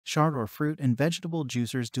SHARDOR Fruit and Vegetable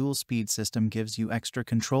Juicer's dual speed system gives you extra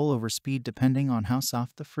control over speed depending on how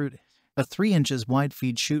soft the fruit is. A 3 inches wide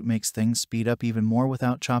feed chute makes things speed up even more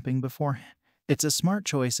without chopping beforehand. It's a smart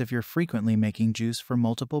choice if you're frequently making juice for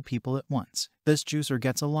multiple people at once. This juicer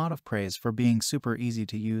gets a lot of praise for being super easy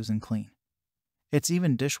to use and clean. It's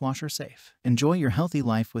even dishwasher safe. Enjoy your healthy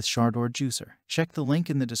life with SHARDOR Juicer. Check the link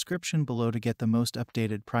in the description below to get the most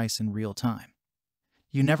updated price in real time.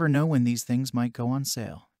 You never know when these things might go on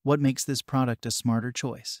sale. What makes this product a smarter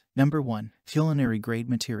choice? Number 1. Culinary Grade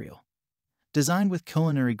Material. Designed with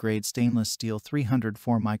culinary grade stainless steel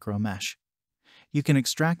 304 micro mesh, you can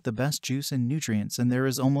extract the best juice and nutrients, and there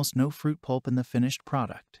is almost no fruit pulp in the finished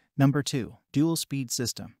product. Number 2. Dual speed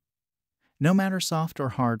system. No matter soft or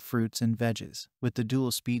hard fruits and veggies, with the dual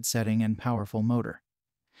speed setting and powerful motor,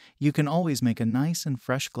 you can always make a nice and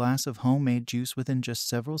fresh glass of homemade juice within just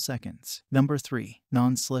several seconds. Number 3.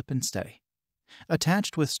 Non-slip and steady.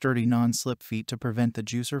 Attached with sturdy non-slip feet to prevent the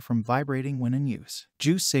juicer from vibrating when in use.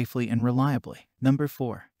 Juice safely and reliably. Number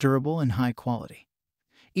 4. Durable and high quality.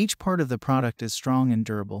 Each part of the product is strong and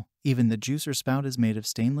durable. Even the juicer spout is made of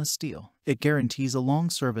stainless steel. It guarantees a long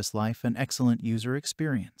service life and excellent user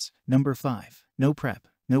experience. Number 5. No prep,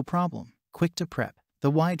 no problem. Quick to prep.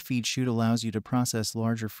 The wide feed chute allows you to process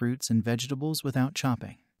larger fruits and vegetables without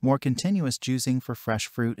chopping. More continuous juicing for fresh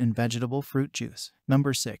fruit and vegetable fruit juice.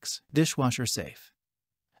 Number 6. Dishwasher safe.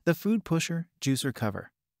 The food pusher, juicer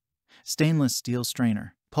cover, stainless steel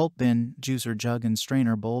strainer, pulp bin, juicer jug and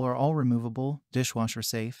strainer bowl are all removable, dishwasher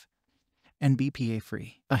safe, and BPA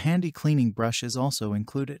free. A handy cleaning brush is also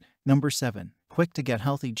included. Number 7. Quick to get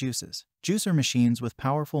healthy juices. Juicer machines with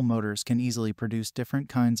powerful motors can easily produce different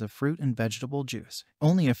kinds of fruit and vegetable juice.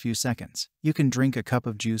 Only a few seconds, you can drink a cup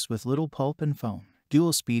of juice with little pulp and foam.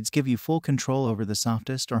 Dual speeds give you full control over the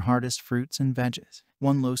softest or hardest fruits and veggies.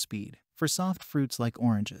 1 low speed, for soft fruits like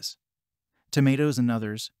oranges, tomatoes and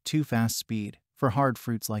others. 2 fast speed, for hard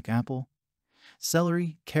fruits like apple,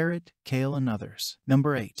 celery, carrot, kale and others.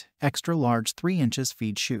 Number 8. Extra large 3 inches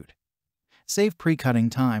feed chute. Save pre-cutting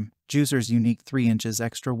time. Juicer's unique 3 inches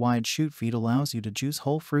extra wide chute feed allows you to juice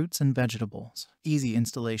whole fruits and vegetables. Easy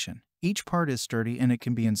installation. Each part is sturdy and it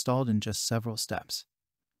can be installed in just several steps,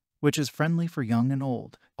 which is friendly for young and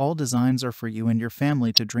old. All designs are for you and your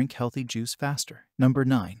family to drink healthy juice faster. Number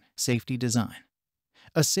 9. Safety design.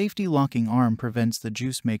 A safety locking arm prevents the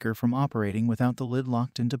juice maker from operating without the lid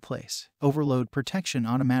locked into place. Overload protection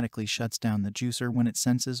automatically shuts down the juicer when it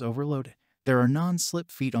senses overloaded. There are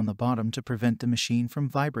non-slip feet on the bottom to prevent the machine from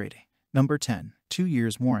vibrating. Number 10. 2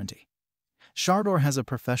 years warranty. SHARDOR has a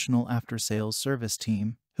professional after-sales service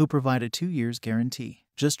team who provide a 2 years guarantee.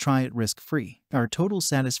 Just try it risk-free. Our total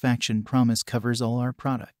satisfaction promise covers all our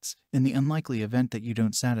products. In the unlikely event that you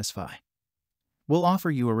don't satisfy, we'll offer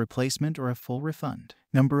you a replacement or a full refund.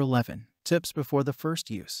 Number 11. Tips before the first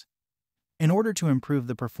use. In order to improve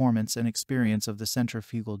the performance and experience of the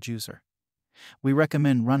centrifugal juicer, we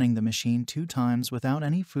recommend running the machine 2 times without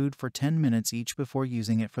any food for 10 minutes each before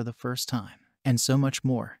using it for the first time. And so much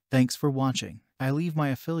more. Thanks for watching. I leave my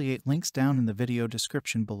affiliate links down in the video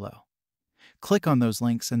description below. Click on those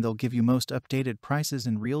links and they'll give you most updated prices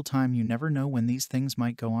in real time. You never know when these things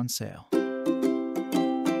might go on sale.